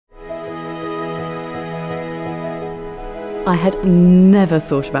I had never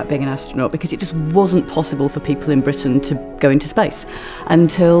thought about being an astronaut because it just wasn't possible for people in Britain to go into space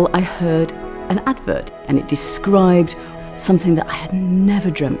until I heard an advert, and it described something that I had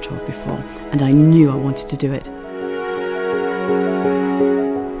never dreamt of before, and I knew I wanted to do it.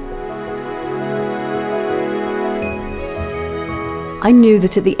 I knew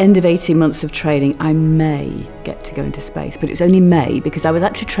that at the end of 18 months of training, I may get to go into space, but it was only may because I was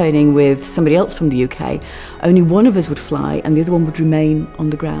actually training with somebody else from the UK. Only one of us would fly and the other one would remain on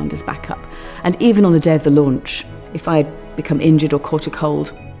the ground as backup. And even on the day of the launch, if I had become injured or caught a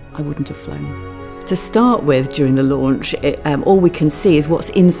cold, I wouldn't have flown. To start with, during the launch, all we can see is what's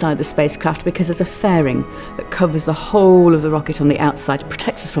inside the spacecraft because there's a fairing that covers the whole of the rocket on the outside,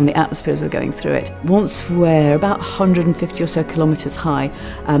 protects us from the atmosphere as we're going through it. Once we're about 150 or so kilometres high,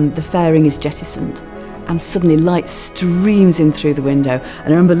 the fairing is jettisoned and suddenly light streams in through the window. And I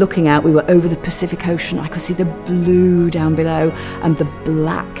remember looking out, we were over the Pacific Ocean, I could see the blue down below and the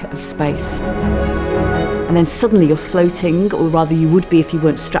black of space. And then suddenly you're floating, or rather you would be if you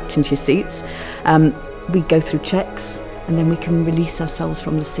weren't strapped into your seats. We go through checks and then we can release ourselves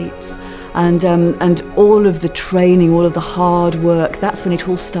from the seats. And all of the training, all of the hard work, that's when it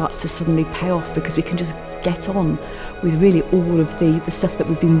all starts to suddenly pay off because we can just get on with really all of the stuff that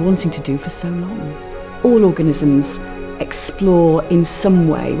we've been wanting to do for so long. All organisms explore in some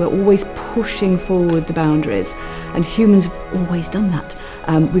way. We're always pushing forward the boundaries, and humans have always done that.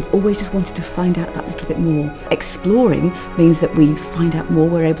 We've always just wanted to find out that little bit more. Exploring means that we find out more,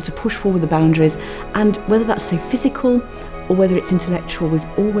 we're able to push forward the boundaries, and whether that's, say, physical or whether it's intellectual,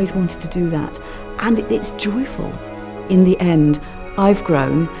 we've always wanted to do that, and it's joyful. In the end, I've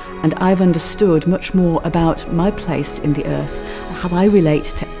grown and I've understood much more about my place in the earth, how I relate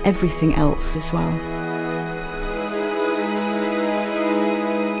to everything else as well.